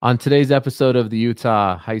On today's episode of the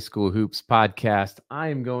Utah High School Hoops podcast, I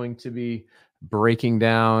am going to be breaking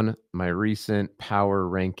down my recent power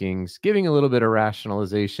rankings, giving a little bit of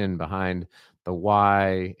rationalization behind the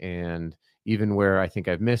why and even where I think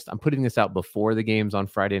I've missed. I'm putting this out before the games on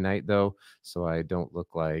Friday night, though, so I don't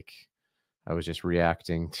look like I was just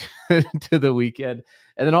reacting to the weekend.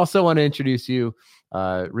 And then also want to introduce you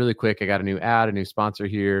really quick. I got a new ad, a new sponsor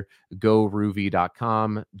here,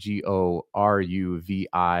 goruvi.com, GORUVI.com.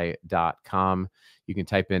 You can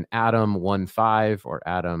type in Adam15 or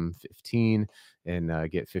Adam15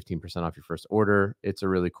 and get 15% off your first order. It's a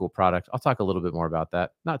really cool product. I'll talk a little bit more about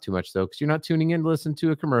that. Not too much, though, because you're not tuning in to listen to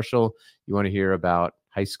a commercial. You want to hear about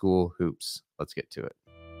high school hoops. Let's get to it.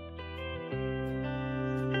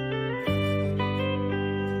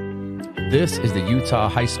 This is the Utah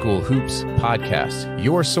High School Hoops podcast,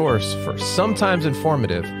 your source for sometimes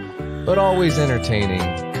informative, but always entertaining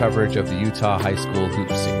coverage of the Utah High School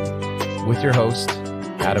Hoops scene. With your host,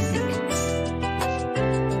 Adam Meek.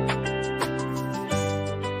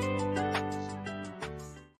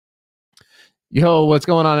 Yo, what's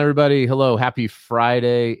going on, everybody? Hello, happy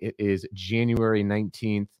Friday. It is January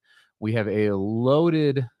 19th. We have a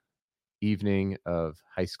loaded evening of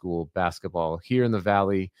high school basketball here in the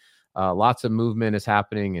Valley. Lots of movement is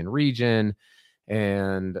happening in region,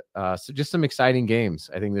 and so just some exciting games.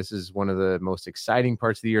 I think this is one of the most exciting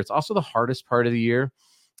parts of the year. It's also the hardest part of the year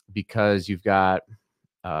because you've got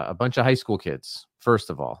a bunch of high school kids, first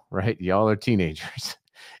of all, right? Y'all are teenagers,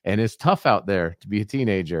 and it's tough out there to be a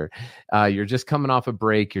teenager. You're just coming off a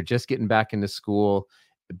break. You're just getting back into school,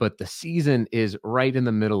 but the season is right in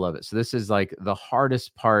the middle of it. So this is like the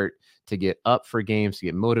hardest part to get up for games, to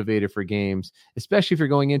get motivated for games, especially if you're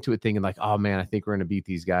going into it thinking like, oh man, I think we're going to beat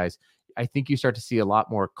these guys. I think you start to see a lot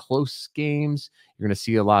more close games. You're going to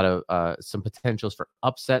see a lot of some potentials for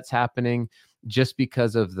upsets happening just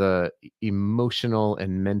because of the emotional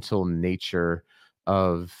and mental nature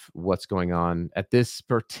of what's going on at this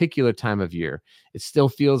particular time of year. It still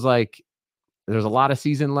feels like there's a lot of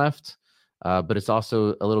season left, but it's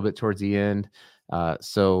also a little bit towards the end.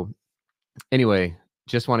 So anyway,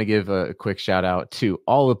 just want to give a quick shout out to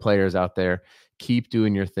all the players out there. Keep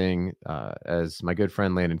doing your thing. As my good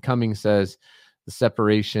friend Landon Cummings says, the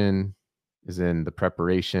separation is in the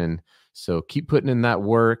preparation. So keep putting in that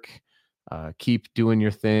work. Keep doing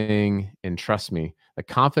your thing. And trust me, the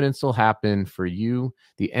confidence will happen for you.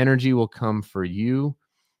 The energy will come for you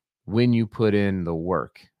when you put in the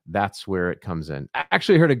work. That's where it comes in. I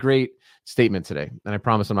actually heard a great statement today, and I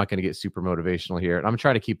promise I'm not going to get super motivational here. I'm going to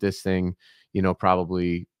try to keep this thing,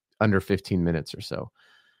 probably under 15 minutes or so.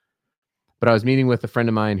 But I was meeting with a friend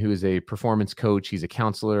of mine who is a performance coach. He's a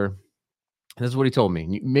counselor. And this is what he told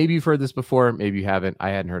me. Maybe you've heard this before. Maybe you haven't. I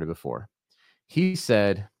hadn't heard it before. He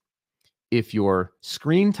said, if your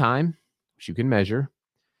screen time, which you can measure,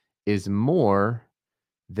 is more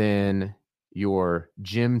than your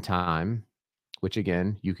gym time, which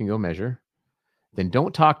again, you can go measure, then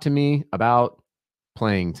don't talk to me about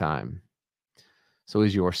playing time. So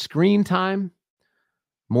is your screen time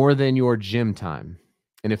more than your gym time?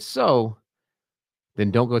 And if so, then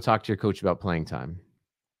don't go talk to your coach about playing time.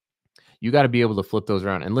 You got to be able to flip those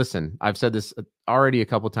around. And listen, I've said this already a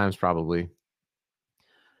couple times probably,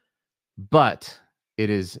 but it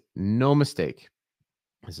is no mistake.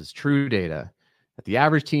 This is true data that the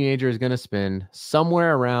average teenager is going to spend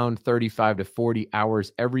somewhere around 35 to 40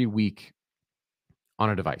 hours every week on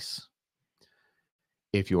a device.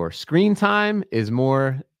 If your screen time is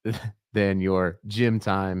more than your gym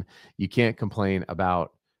time, you can't complain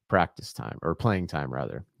about practice time or playing time,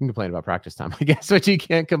 rather. You can complain about practice time, I guess, but you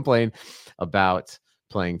can't complain about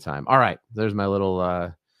playing time. All right, there's my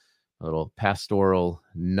little pastoral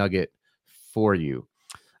nugget for you.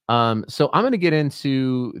 So I'm going to get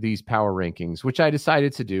into these power rankings, which I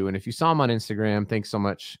decided to do. And if you saw them on Instagram, thanks so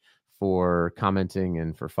much for commenting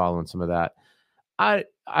and for following some of that. I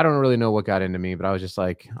don't really know what got into me, but I was just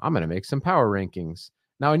like, I'm going to make some power rankings.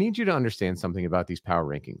 Now, I need you to understand something about these power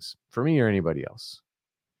rankings for me or anybody else.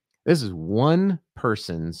 This is one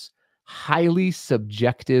person's highly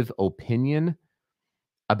subjective opinion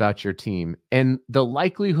about your team. And the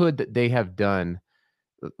likelihood that they have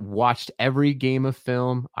watched every game of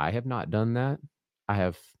film. I have not done that. I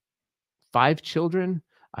have 5 children.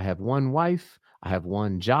 I have 1 wife. I have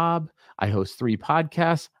 1 job. I host 3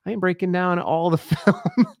 podcasts. I ain't breaking down all the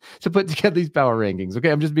film to put together these power rankings.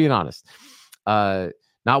 Okay, I'm just being honest.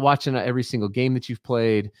 Not watching every single game that you've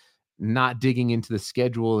played, not digging into the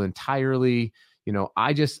schedule entirely.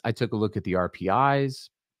 I took a look at the RPIs.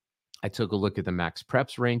 I took a look at the Max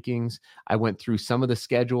Preps rankings. I went through some of the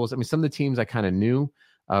schedules. I mean, some of the teams I kind of knew.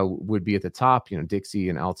 would be at the top, Dixie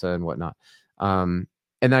and Alta and whatnot. And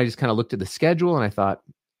then I just kind of looked at the schedule and I thought,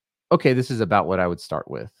 okay, this is about what I would start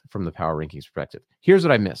with from the power rankings perspective. Here's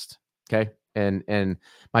what I missed. Okay. And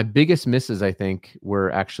my biggest misses, I think,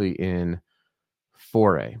 were actually in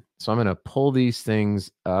 4A. So I'm going to pull these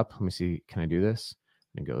things up. Let me see. Can I do this?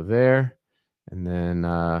 I'm going to go there. And then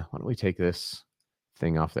why don't we take this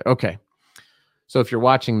thing off there? Okay. So if you're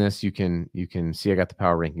watching this, you can see I got the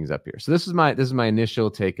power rankings up here. So this is my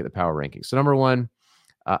initial take at the power rankings. So number one,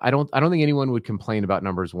 I don't think anyone would complain about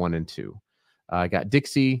numbers 1 and 2. I got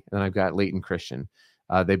Dixie, and then I've got Layton Christian.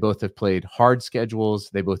 They both have played hard schedules.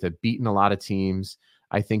 They both have beaten a lot of teams.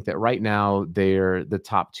 I think that right now they're the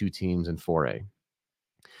top 2 teams in 4A.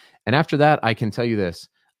 And after that, I can tell you this.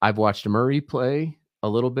 I've watched Murray play a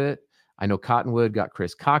little bit. I know Cottonwood got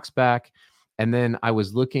Chris Cox back. And then I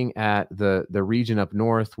was looking at the region up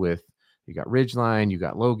north with, you got Ridgeline, you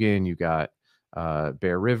got Logan, you got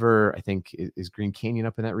Bear River. I think is Green Canyon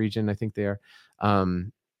up in that region. I think they are.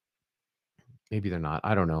 Maybe they're not.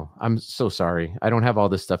 I don't know. I'm so sorry. I don't have all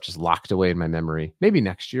this stuff just locked away in my memory. Maybe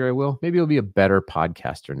next year I will. Maybe I'll be a better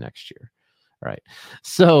podcaster next year. All right.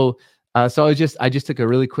 So I just took a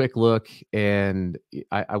really quick look and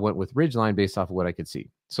I went with Ridgeline based off of what I could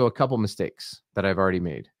see. So a couple mistakes that I've already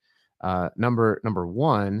made. Number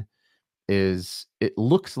one is it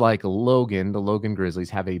looks like the Logan Grizzlies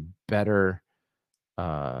have a better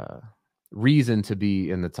reason to be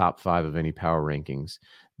in the top 5 of any power rankings.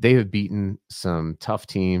 They have beaten some tough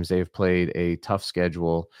teams. They have played a tough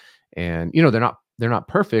schedule, and they're not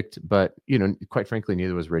perfect, but quite frankly,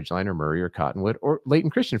 neither was Ridgeline or Murray or Cottonwood or Layton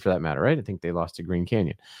Christian for that matter, right? I think they lost to Green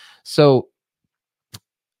Canyon. So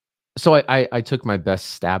I took my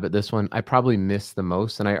best stab at this one. I probably missed the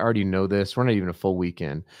most, and I already know this. We're not even a full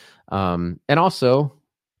weekend. And also,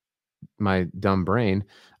 my dumb brain,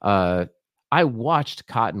 I watched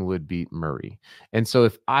Cottonwood beat Murray. And so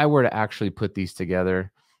if I were to actually put these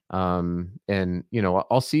together, and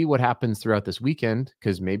I'll see what happens throughout this weekend,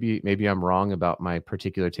 because maybe I'm wrong about my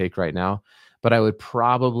particular take right now, but I would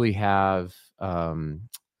probably have Logan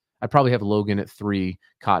at 3,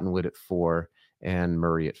 Cottonwood at 4, and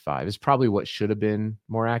Murray at 5 is probably what should have been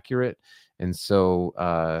more accurate. And so,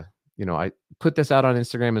 I put this out on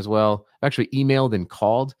Instagram as well. I actually emailed and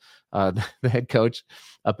called the head coach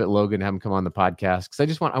up at Logan, have him come on the podcast,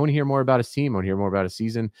 because I want to hear more about his team. I want to hear more about his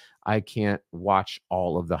season. I can't watch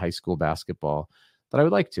all of the high school basketball that I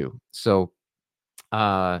would like to. So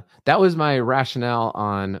that was my rationale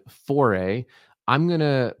on 4A. I'm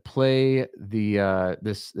gonna play the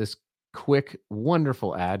this quick,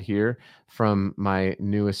 wonderful ad here from my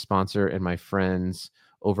newest sponsor and my friends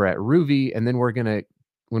over at Ruvi, and then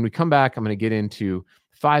when we come back, I'm gonna get into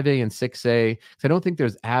 5A and 6A, because I don't think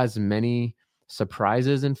there's as many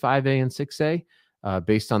surprises in 5A and 6A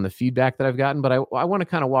based on the feedback that I've gotten, but I want to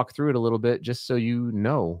kind of walk through it a little bit just so you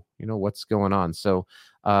know what's going on. So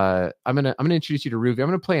I'm gonna introduce you to Ruvi. I'm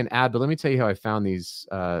gonna play an ad, but let me tell you how I found these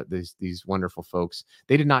wonderful folks.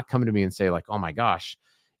 They did not come to me and say like, "Oh my gosh,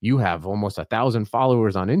 you have almost 1,000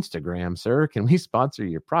 followers on Instagram, sir. Can we sponsor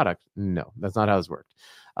your product?" No, that's not how this worked.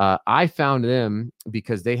 I found them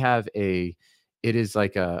because they have it is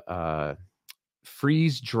like a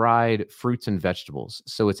freeze-dried fruits and vegetables.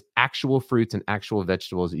 So it's actual fruits and actual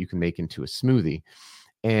vegetables that you can make into a smoothie.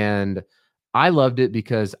 And I loved it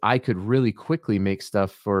because I could really quickly make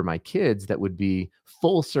stuff for my kids that would be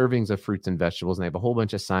full servings of fruits and vegetables. And they have a whole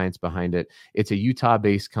bunch of science behind it. It's a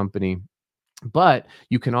Utah-based company. But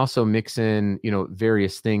you can also mix in,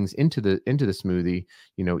 various things into the smoothie,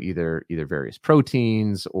 either various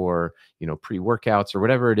proteins or, pre-workouts or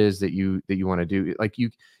whatever it is that you want to do.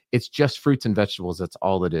 It's just fruits and vegetables. That's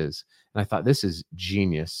all it is. And I thought, this is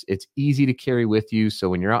genius. It's easy to carry with you. So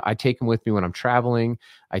when you're out, I take them with me when I'm traveling.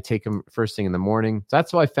 I take them first thing in the morning. So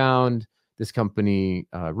that's how I found this company,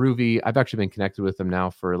 Ruvi. I've actually been connected with them now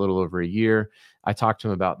for a little over a year. I talked to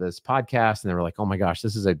them about this podcast and they were like, "Oh my gosh,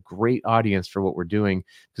 this is a great audience for what we're doing."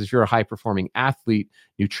 Because if you're a high performing athlete,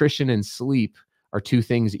 nutrition and sleep are 2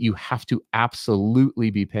 things that you have to absolutely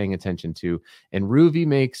be paying attention to. And Ruvi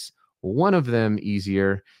makes one of them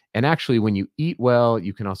easier. And actually, when you eat well,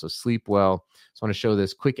 you can also sleep well. So I want to show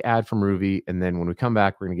this quick ad from Ruvi. And then when we come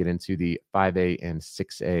back, we're going to get into the 5A and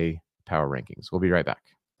 6A power rankings. We'll be right back.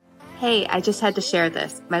 Hey, I just had to share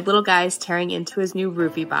this. My little guy's tearing into his new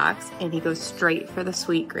Ruvi box, and he goes straight for the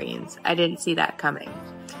sweet greens. I didn't see that coming.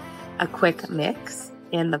 A quick mix,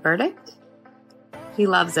 and the verdict? He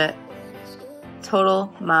loves it.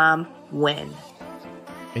 Total mom win.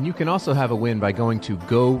 And you can also have a win by going to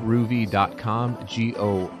goruvi.com, GORUVI.com.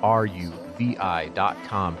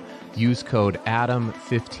 Use code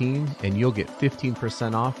ADAM15 and you'll get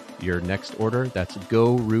 15% off your next order. That's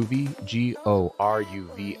GoRuvi,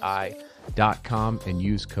 GORUVI.com, and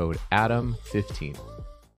use code ADAM15.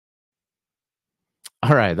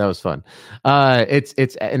 All right, that was fun. It's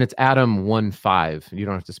Adam15. You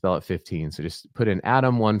don't have to spell it 15. So just put in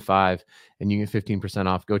Adam15 and you get 15%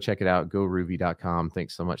 off. Go check it out. GoRuvi.com.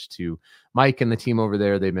 Thanks so much to Mike and the team over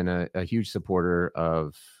there. They've been a huge supporter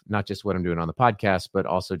of not just what I'm doing on the podcast, but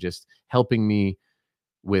also just helping me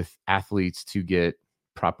with athletes to get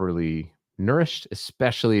properly nourished,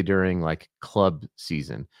 especially during like club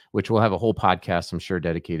season, which we'll have a whole podcast, I'm sure,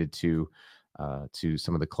 dedicated to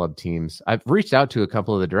some of the club teams. I've reached out to a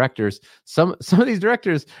couple of the directors. Some of these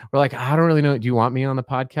directors were like, I don't really know. Do you want me on the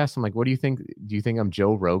podcast? I'm like, what do you think? Do you think I'm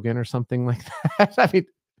Joe Rogan or something like that? I mean,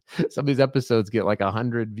 some of these episodes get like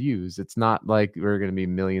 100 views. It's not like we're going to be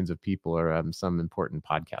millions of people or some important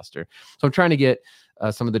podcaster. So I'm trying to get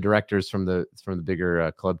some of the directors from the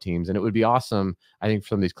bigger club teams, and it would be awesome, I think, for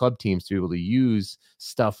some of these club teams to be able to use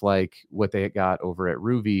stuff like what they got over at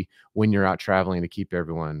Ruvi when you're out traveling to keep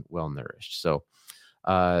everyone well nourished. So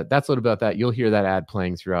that's a little about that. You'll hear that ad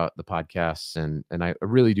playing throughout the podcasts, and I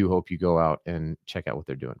really do hope you go out and check out what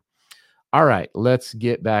they're doing. All right, let's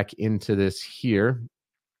get back into this here.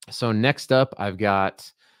 So next up, I've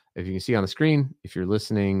got, if you can see on the screen, if you're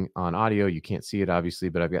listening on audio, you can't see it obviously,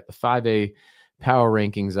 but I've got the 5A power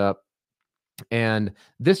rankings up. And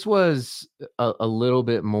this was a little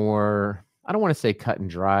bit more, I don't want to say cut and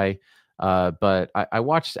dry, but I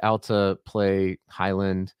watched Alta play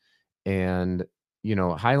Highland, and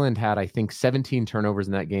Highland had, I think, 17 turnovers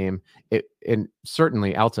in that game. And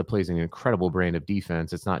certainly Alta plays an incredible brand of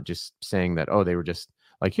defense. It's not just saying that, oh, they were just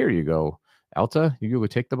like, here you go, Alta, you go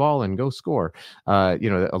take the ball and go score. A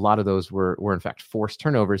lot of those were in fact forced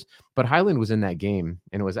turnovers, but Highland was in that game,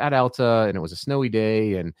 and it was at Alta, and it was a snowy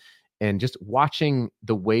day, and just watching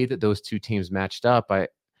the way that those two teams matched up,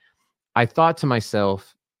 I thought to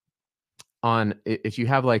myself, on if you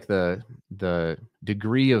have like the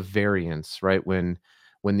degree of variance, right, when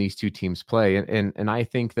these two teams play, and I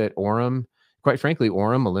think that Orem, quite frankly,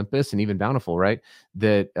 Orem, Olympus, and even Bountiful, right,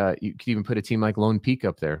 that you could even put a team like Lone Peak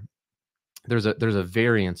up there. There's a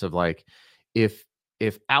variance of like, if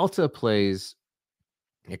Alta plays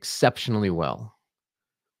exceptionally well,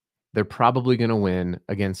 they're probably going to win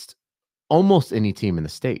against almost any team in the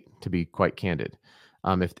state, to be quite candid,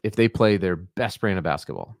 if they play their best brand of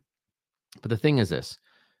basketball. But the thing is this,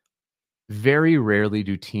 very rarely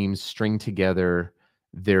do teams string together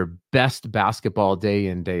their best basketball day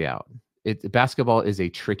in, day out. Basketball is a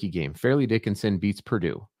tricky game. Fairleigh Dickinson beats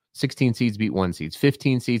Purdue. 16 seeds beat 1 seeds,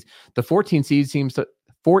 15 seeds. The 14 seeds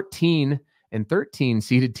 14 and 13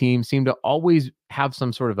 seeded teams seem to always have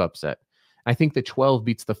some sort of upset. I think the 12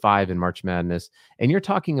 beats the 5 in March Madness. And you're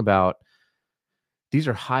talking about, these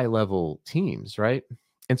are high level teams, right?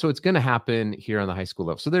 And so it's going to happen here on the high school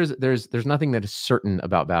level. So there's nothing that is certain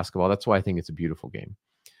about basketball. That's why I think it's a beautiful game.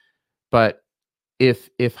 But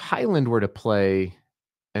if Highland were to play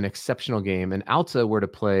an exceptional game and Alta were to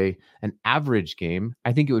play an average game,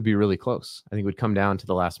 I think it would be really close. I think it would come down to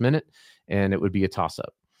the last minute, and it would be a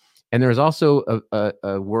toss-up. And there's also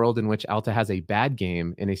a world in which Alta has a bad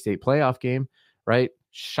game in a state playoff game, right?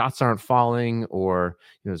 Shots aren't falling, or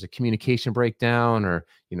there's a communication breakdown, or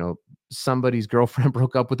somebody's girlfriend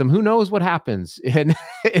broke up with them. Who knows what happens in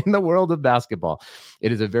the world of basketball?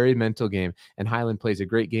 It is a very mental game, and Highland plays a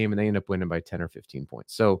great game, and they end up winning by 10 or 15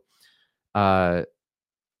 points. So I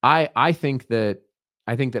think that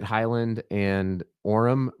Highland and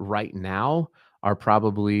Orem right now are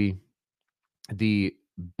probably the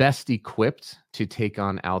best equipped to take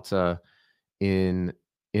on Alta in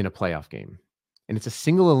a playoff game. And it's a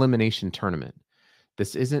single elimination tournament.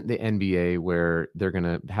 This isn't the NBA where they're going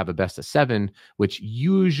to have a best of 7, which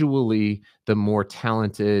usually the more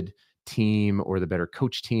talented team or the better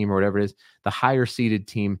coach team or whatever it is, the higher seeded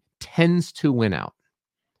team tends to win out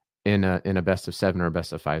in a best of 7 or a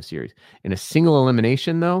best of 5 series. In a single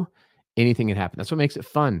elimination, though, anything can happen. That's what makes it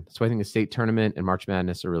fun. That's why I think the state tournament and March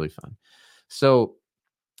Madness are really fun. So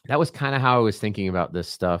that was kind of how I was thinking about this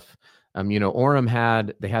stuff. Orem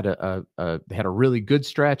had a really good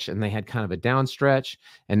stretch, and they had kind of a down stretch,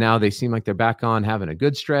 and now they seem like they're back on having a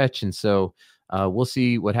good stretch. And so we'll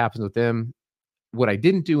see what happens with them. What I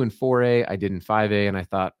didn't do in 4A, I did in 5A, and I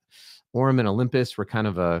thought Orem and Olympus were kind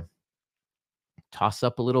of a toss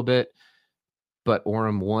up a little bit, but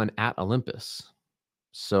Orem won at Olympus.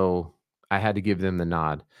 So I had to give them the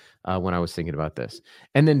nod when I was thinking about this.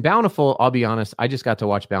 And then Bountiful, I'll be honest, I just got to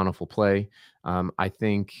watch Bountiful play. I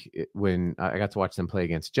think when I got to watch them play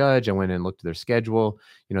against Judge, I went and looked at their schedule.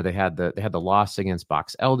 They had the loss against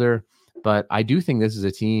Box Elder, but I do think this is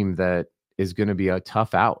a team that is going to be a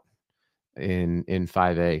tough out in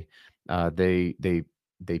 5A.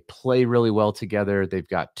 They play really well together. They've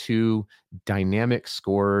got two dynamic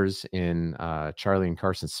scorers in Charlie and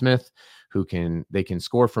Carson Smith, who can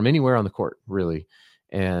score from anywhere on the court, really.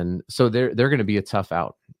 And so they're going to be a tough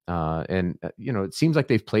out. It seems like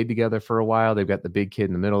they've played together for a while. They've got the big kid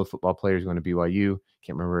in the middle, the football player who's going to BYU.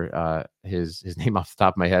 Can't remember his name off the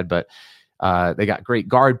top of my head, but they got great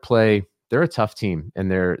guard play. They're a tough team,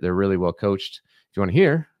 and they're really well coached. If you want to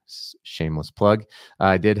hear, shameless plug,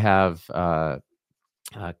 I did have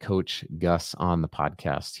Coach Gus on the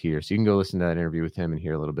podcast here, so you can go listen to that interview with him and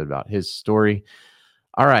hear a little bit about his story.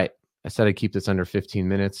 All right, I said I'd keep this under 15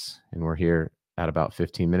 minutes, and we're here at about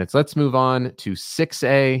 15 minutes. Let's move on to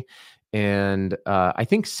 6A, and I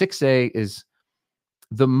think 6A is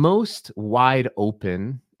the most wide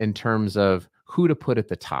open in terms of who to put at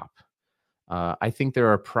the top. I think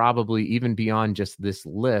there are probably, even beyond just this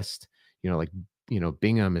list,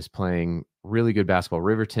 Bingham is playing really good basketball.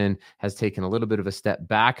 Riverton has taken a little bit of a step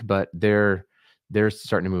back, but they're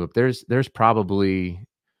starting to move up. There's probably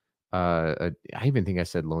I even think I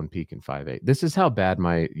said Lone Peak in 5A. This is how bad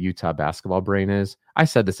my Utah basketball brain is. I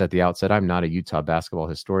said this at the outset. I'm not a Utah basketball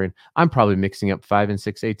historian. I'm probably mixing up 5 and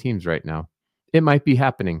 6A teams right now. It might be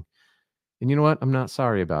happening. And you know what? I'm not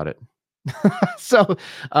sorry about it. So,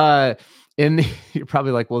 you're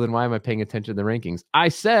probably like, well, then why am I paying attention to the rankings? I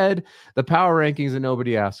said the power rankings that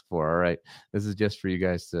nobody asked for. All right. This is just for you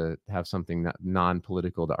guys to have something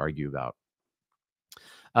non-political to argue about.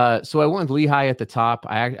 So I went with Lehigh at the top.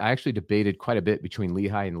 I actually debated quite a bit between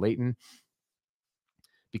Lehigh and Layton,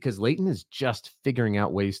 because Layton is just figuring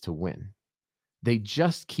out ways to win. They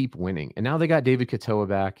just keep winning. And now they got David Katoa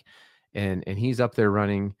back, and he's up there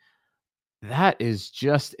running. That is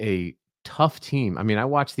just a tough team. I mean, I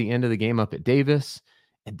watched the end of the game up at Davis,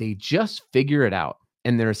 and they just figure it out.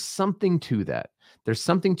 And there's something to that. There's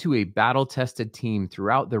something to a battle-tested team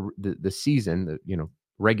throughout the season,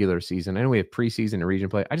 regular season. I know we have preseason and region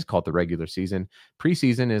play. I just call it the regular season.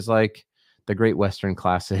 Preseason is like the Great Western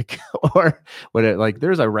Classic, or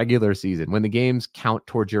there's a regular season when the games count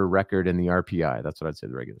towards your record in the RPI. That's what I'd say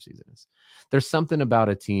the regular season is. There's something about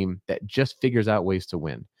a team that just figures out ways to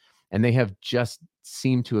win. And they have just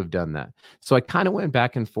seemed to have done that. So I kind of went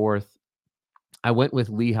back and forth. I went with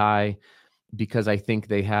Lehigh because I think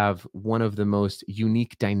they have one of the most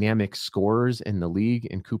unique dynamic scorers in the league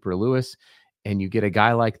in Cooper Lewis. And you get a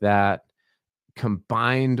guy like that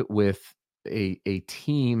combined with a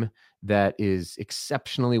team that is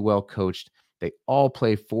exceptionally well coached. They all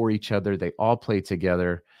play for each other. They all play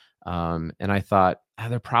together. And I thought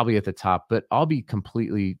they're probably at the top, but I'll be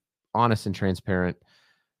completely honest and transparent.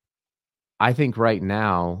 I think right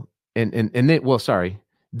now,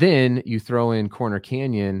 then you throw in Corner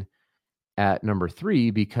Canyon at number 3,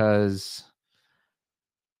 because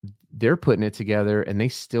they're putting it together and they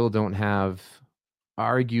still don't have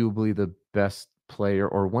arguably the best player,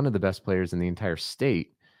 or one of the best players in the entire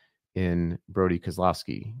state, in Brody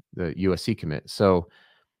Kozlowski, the USC commit. So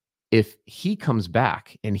if he comes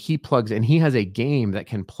back and he plugs, and he has a game that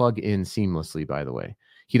can plug in seamlessly, by the way,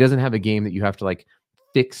 he doesn't have a game that you have to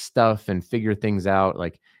fix stuff and figure things out.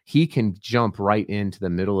 He can jump right into the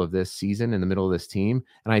middle of this season, in the middle of this team.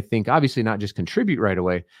 And I think obviously not just contribute right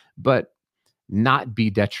away, but not be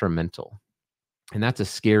detrimental. And that's a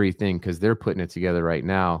scary thing, because they're putting it together right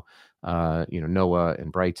now. Noah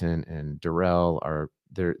and Brighton and Durrell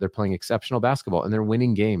they're playing exceptional basketball, and they're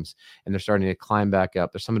winning games, and they're starting to climb back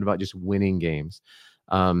up. There's something about just winning games.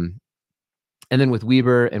 And then with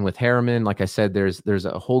Weber and with Harriman, like I said, there's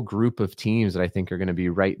a whole group of teams that I think are going to be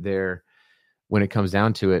right there when it comes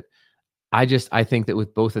down to it. I think that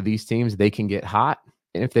with both of these teams, they can get hot.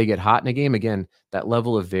 And if they get hot in a game, again, that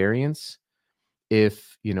level of variance,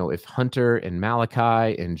 if Hunter and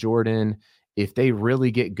Malachi and Jordan, if they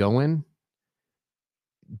really get going,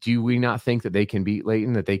 do we not think that they can beat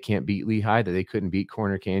Layton, that they can't beat Lehigh, that they couldn't beat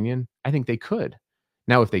Corner Canyon? I think they could.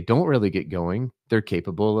 Now, if they don't really get going, they're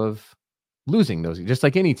capable of losing those, just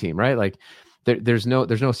like any team, right? There's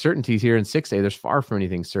no certainties here in 6A. There's far from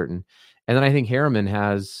anything certain. And then I think Harriman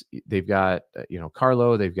they've got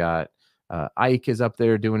Carlo, they've got Ike is up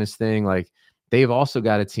there doing his thing. They've also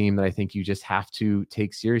got a team that I think you just have to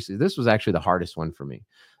take seriously. This was actually the hardest one for me.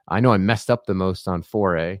 I know I messed up the most on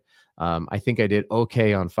 4A. I think I did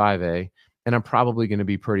okay on 5A, and I'm probably going to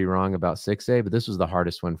be pretty wrong about 6A, but this was the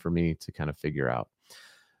hardest one for me to kind of figure out.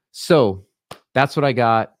 So that's what I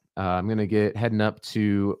got. I'm going to get heading up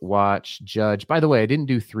to watch Judge. By the way, I didn't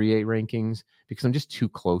do 3A rankings because I'm just too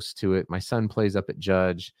close to it. My son plays up at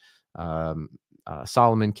Judge.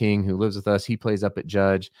 Solomon King, who lives with us, he plays up at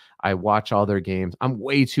Judge. I watch all their games. I'm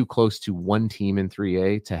way too close to one team in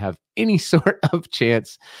 3A to have any sort of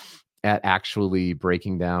chance at actually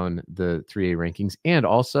breaking down the 3A rankings. And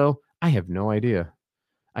also, I have no idea.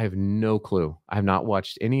 I have no clue. I have not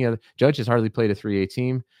watched any other. Judge has hardly played a 3A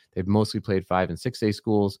team. They've mostly played 5 and 6A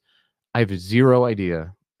schools. I have zero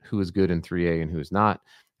idea who is good in 3A and who is not.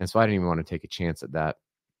 And so I didn't even want to take a chance at that.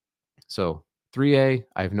 So 3A,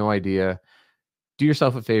 I have no idea. Do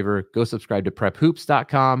yourself a favor, go subscribe to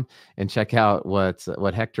prephoops.com and check out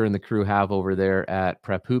what Hector and the crew have over there at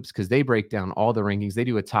Prep Hoops, because they break down all the rankings. They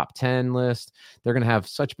do a top 10 list. They're going to have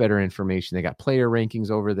such better information. They got player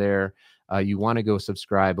rankings over there. You want to go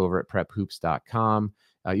subscribe over at prephoops.com.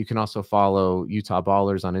 You can also follow Utah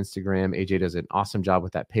Ballers on Instagram. AJ does an awesome job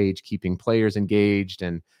with that page, keeping players engaged.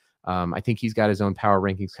 And I think he's got his own power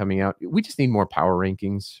rankings coming out. We just need more power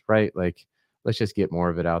rankings, right? Like, let's just get more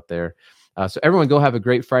of it out there. So everyone go have a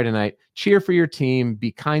great Friday night. Cheer for your team.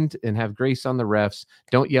 Be kind and have grace on the refs.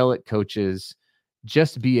 Don't yell at coaches.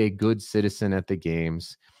 Just be a good citizen at the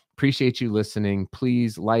games. Appreciate you listening.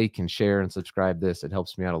 Please like and share and subscribe this. It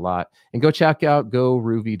helps me out a lot. And go check out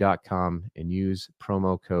GoRuvy.com and use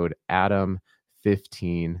promo code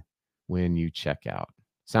Adam15 when you check out.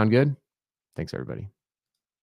 Sound good? Thanks, everybody.